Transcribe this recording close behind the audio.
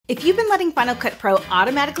If you've been letting Final Cut Pro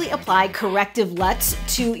automatically apply corrective LUTs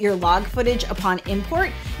to your log footage upon import,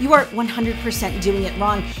 you are 100% doing it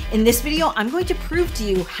wrong. In this video, I'm going to prove to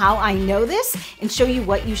you how I know this and show you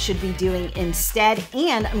what you should be doing instead.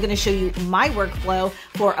 And I'm going to show you my workflow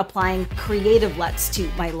for applying creative LUTs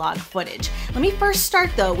to my log footage. Let me first start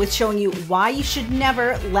though with showing you why you should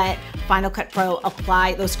never let Final Cut Pro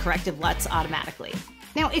apply those corrective LUTs automatically.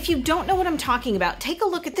 Now, if you don't know what I'm talking about, take a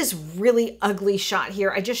look at this really ugly shot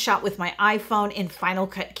here. I just shot with my iPhone in Final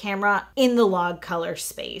Cut camera in the log color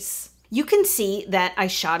space. You can see that I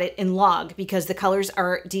shot it in log because the colors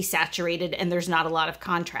are desaturated and there's not a lot of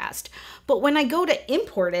contrast. But when I go to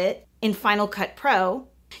import it in Final Cut Pro,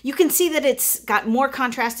 you can see that it's got more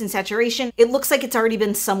contrast and saturation. It looks like it's already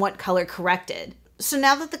been somewhat color corrected. So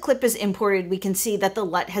now that the clip is imported, we can see that the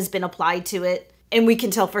LUT has been applied to it. And we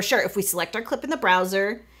can tell for sure if we select our clip in the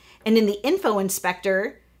browser and in the info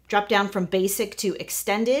inspector, drop down from basic to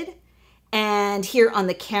extended. And here on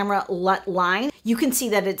the camera LUT line, you can see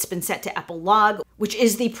that it's been set to Apple Log, which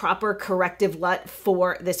is the proper corrective LUT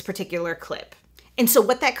for this particular clip. And so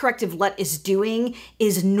what that corrective LUT is doing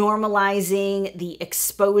is normalizing the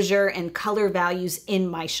exposure and color values in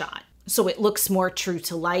my shot, so it looks more true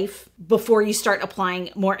to life before you start applying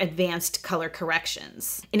more advanced color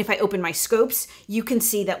corrections. And if I open my scopes, you can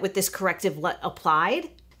see that with this corrective LUT applied,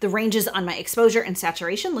 the ranges on my exposure and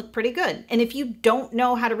saturation look pretty good. And if you don't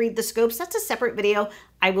know how to read the scopes, that's a separate video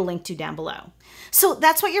I will link to down below. So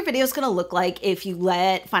that's what your video is going to look like if you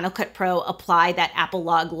let Final Cut Pro apply that Apple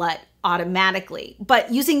Log LUT automatically.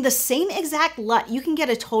 But using the same exact LUT, you can get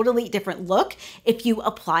a totally different look if you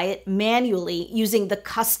apply it manually using the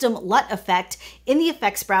custom LUT effect in the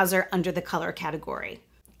effects browser under the color category.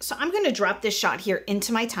 So I'm going to drop this shot here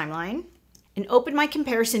into my timeline and open my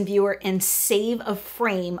comparison viewer and save a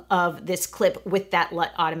frame of this clip with that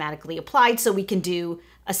LUT automatically applied so we can do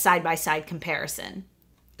a side-by-side comparison.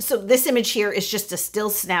 So this image here is just a still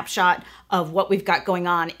snapshot of what we've got going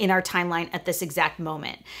on in our timeline at this exact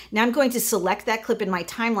moment. Now I'm going to select that clip in my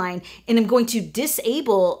timeline and I'm going to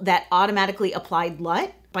disable that automatically applied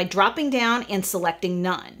LUT by dropping down and selecting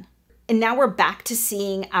none. And now we're back to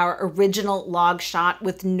seeing our original log shot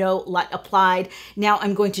with no LUT applied. Now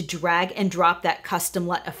I'm going to drag and drop that custom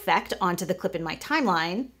LUT effect onto the clip in my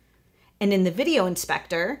timeline. And in the video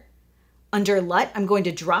inspector, under LUT, I'm going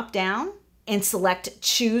to drop down and select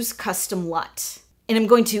Choose Custom LUT. And I'm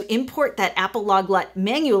going to import that Apple Log LUT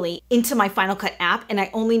manually into my Final Cut app, and I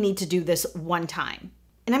only need to do this one time.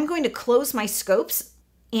 And I'm going to close my scopes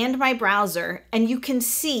and my browser, and you can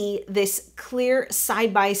see this clear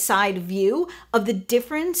side-by-side view of the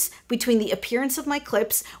difference between the appearance of my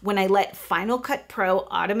clips when I let Final Cut Pro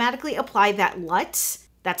automatically apply that LUT,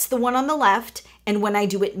 that's the one on the left, and when I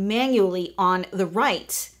do it manually on the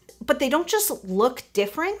right. But they don't just look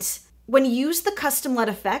different. When you use the custom LUT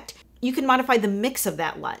effect, you can modify the mix of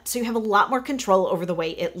that LUT, so you have a lot more control over the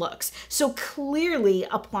way it looks. So clearly,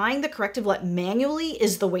 applying the corrective LUT manually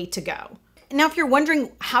is the way to go. Now, if you're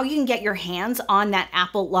wondering how you can get your hands on that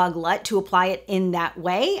Apple Log LUT to apply it in that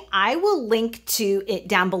way, I will link to it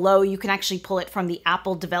down below. You can actually pull it from the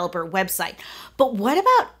Apple developer website. But what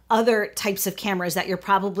about other types of cameras that you're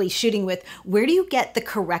probably shooting with? Where do you get the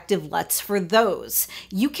corrective LUTs for those?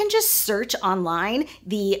 You can just search online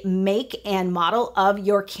the make and model of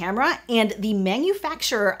your camera, and the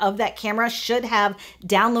manufacturer of that camera should have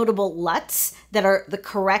downloadable LUTs that are the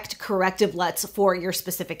correct corrective LUTs for your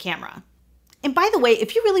specific camera. And by the way,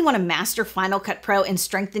 if you really want to master Final Cut Pro and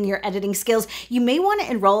strengthen your editing skills, you may want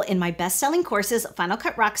to enroll in my best-selling courses, Final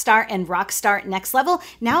Cut Rockstar and Rockstar Next Level,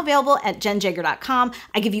 now available at jenjager.com.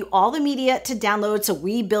 I give you all the media to download so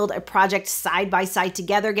we build a project side by side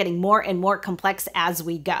together, getting more and more complex as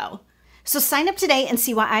we go. So sign up today and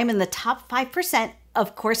see why I'm in the top 5%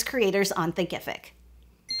 of course creators on Thinkific.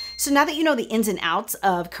 So now that you know the ins and outs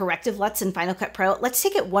of corrective LUTs in Final Cut Pro, let's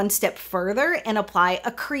take it one step further and apply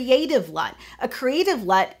a creative LUT. A creative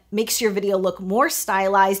LUT makes your video look more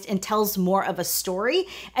stylized and tells more of a story,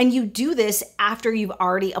 and you do this after you've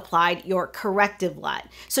already applied your corrective LUT.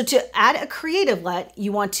 So to add a creative LUT,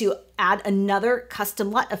 you want to add another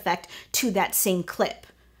custom LUT effect to that same clip.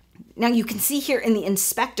 Now you can see here in the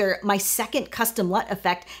inspector, my second custom LUT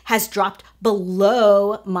effect has dropped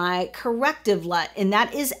below my corrective LUT, and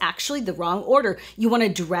that is actually the wrong order. You want to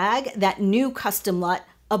drag that new custom LUT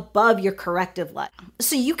above your corrective LUT.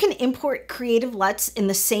 So you can import creative LUTs in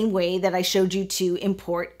the same way that I showed you to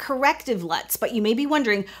import corrective LUTs. But you may be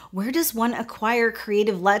wondering, where does one acquire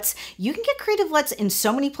creative LUTs? You can get creative LUTs in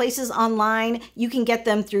so many places online. You can get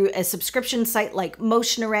them through a subscription site like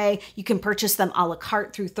Motion Array. You can purchase them a la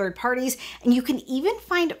carte through third parties. And you can even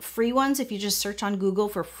find free ones if you just search on Google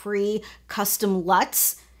for free custom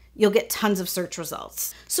LUTs. You'll get tons of search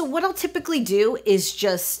results. So what I'll typically do is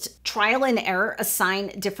just trial and error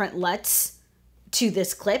assign different LUTs to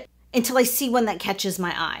this clip until I see one that catches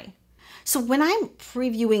my eye. So when I'm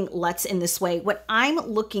previewing LUTs in this way, what I'm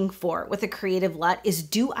looking for with a creative LUT is,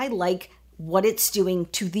 do I like what it's doing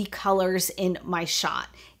to the colors in my shot?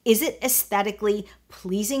 Is it aesthetically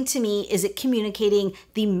pleasing to me? Is it communicating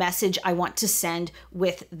the message I want to send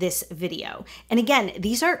with this video? And again,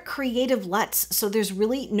 these are creative LUTs, so there's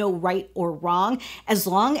really no right or wrong. As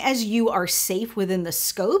long as you are safe within the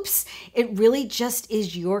scopes, it really just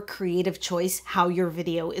is your creative choice how your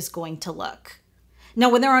video is going to look. Now,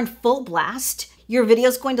 when they're on full blast, your video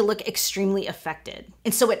is going to look extremely affected.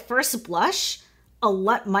 And so at first blush, a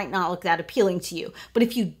LUT might not look that appealing to you, but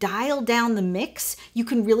if you dial down the mix, you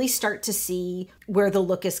can really start to see where the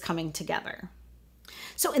look is coming together.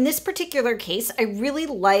 So in this particular case, I really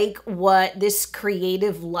like what this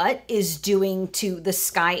creative LUT is doing to the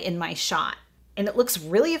sky in my shot. And it looks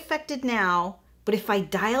really affected now, but if I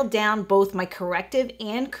dial down both my corrective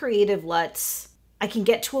and creative LUTs, I can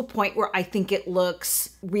get to a point where I think it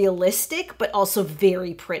looks realistic, but also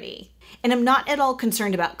very pretty. And I'm not at all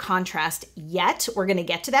concerned about contrast yet. We're gonna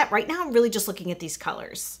get to that. Right now, I'm really just looking at these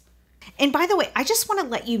colors. And by the way, I just wanna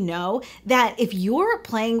let you know that if you're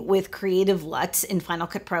playing with creative LUTs in Final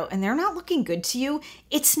Cut Pro and they're not looking good to you,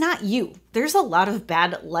 it's not you. There's a lot of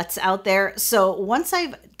bad LUTs out there. So once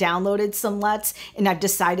I've downloaded some LUTs and I've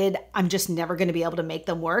decided I'm just never gonna be able to make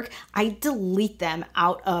them work, I delete them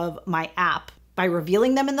out of my app by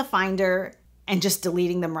revealing them in the Finder and just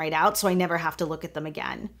deleting them right out so I never have to look at them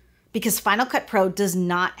again. Because Final Cut Pro does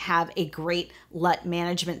not have a great LUT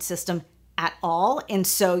management system at all, and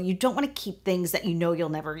so you don't want to keep things that you know you'll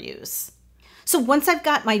never use. So once I've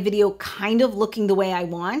got my video kind of looking the way I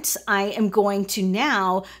want, I am going to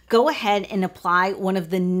now go ahead and apply one of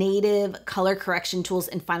the native color correction tools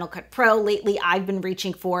in Final Cut Pro. Lately, I've been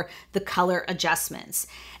reaching for the color adjustments.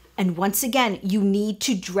 And once again, you need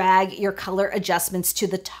to drag your color adjustments to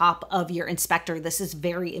the top of your inspector. This is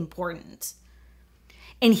very important.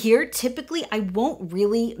 And here, typically, I won't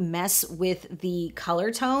really mess with the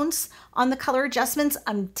color tones on the color adjustments.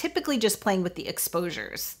 I'm typically just playing with the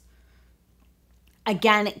exposures.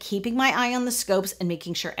 Again, keeping my eye on the scopes and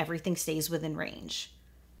making sure everything stays within range.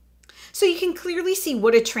 So you can clearly see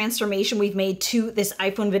what a transformation we've made to this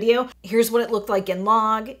iPhone video. Here's what it looked like in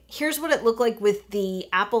log. Here's what it looked like with the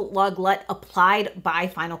Apple Log LUT applied by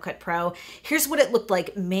Final Cut Pro. Here's what it looked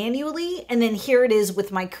like manually. And then here it is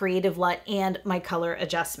with my creative LUT and my color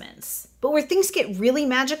adjustments. But where things get really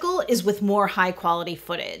magical is with more high quality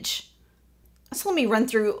footage. So let me run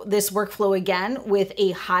through this workflow again with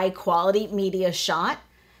a high quality media shot.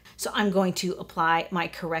 So I'm going to apply my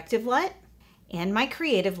corrective LUT and my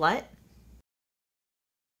creative LUT.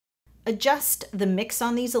 Adjust the mix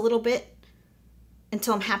on these a little bit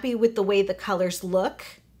until I'm happy with the way the colors look,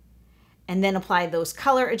 and then apply those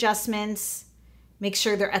color adjustments. Make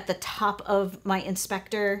sure they're at the top of my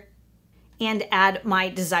inspector and add my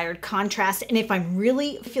desired contrast. And if I'm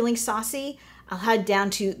really feeling saucy, I'll head down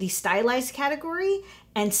to the stylized category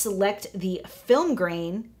and select the film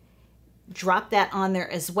grain, drop that on there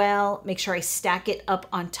as well. Make sure I stack it up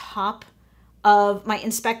on top of my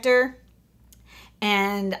inspector,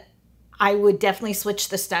 and I would definitely switch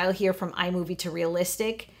the style here from iMovie to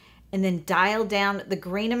realistic, and then dial down the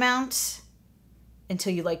grain amount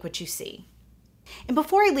until you like what you see. And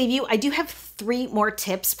before I leave you, I do have 3 more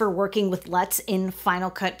tips for working with LUTs in Final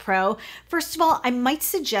Cut Pro. First of all, I might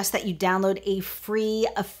suggest that you download a free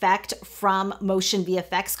effect from Motion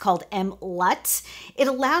VFX called LUT. It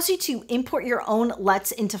allows you to import your own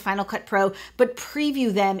LUTs into Final Cut Pro, but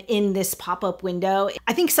preview them in this pop-up window.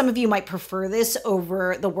 I think some of you might prefer this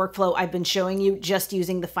over the workflow I've been showing you just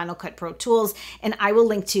using the Final Cut Pro tools, and I will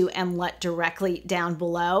link to LUT directly down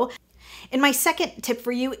below. And my second tip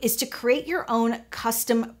for you is to create your own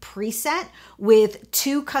custom preset with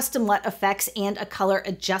 2 custom LUT effects and a color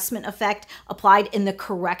adjustment effect applied in the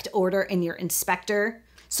correct order in your inspector.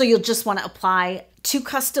 So you'll just want to apply 2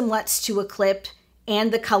 custom LUTs to a clip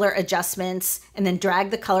and the color adjustments, and then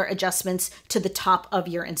drag the color adjustments to the top of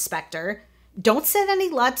your inspector. Don't set any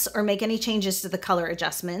LUTs or make any changes to the color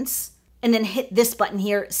adjustments, and then hit this button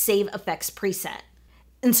here, Save Effects Preset.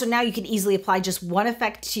 And so now you can easily apply just one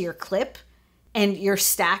effect to your clip, and your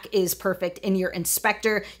stack is perfect in your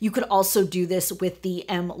inspector. You could also do this with the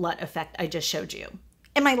LUT effect I just showed you.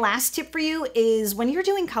 And my last tip for you is when you're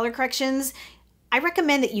doing color corrections, I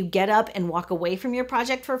recommend that you get up and walk away from your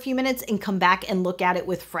project for a few minutes and come back and look at it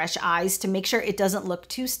with fresh eyes to make sure it doesn't look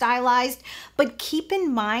too stylized. But keep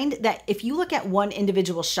in mind that if you look at one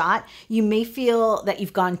individual shot, you may feel that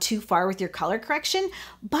you've gone too far with your color correction.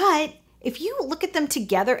 But if you look at them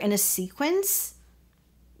together in a sequence,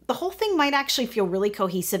 the whole thing might actually feel really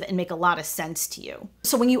cohesive and make a lot of sense to you.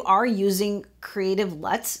 So when you are using Creative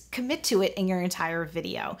LUTs, commit to it in your entire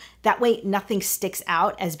video. That way nothing sticks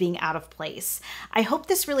out as being out of place. I hope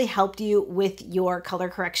this really helped you with your color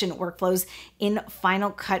correction workflows in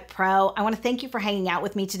Final Cut Pro. I want to thank you for hanging out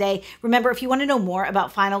with me today. Remember, if you want to know more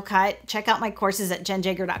about Final Cut, check out my courses at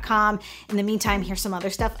jenjager.com. In the meantime, here's some other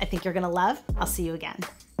stuff I think you're going to love. I'll see you again.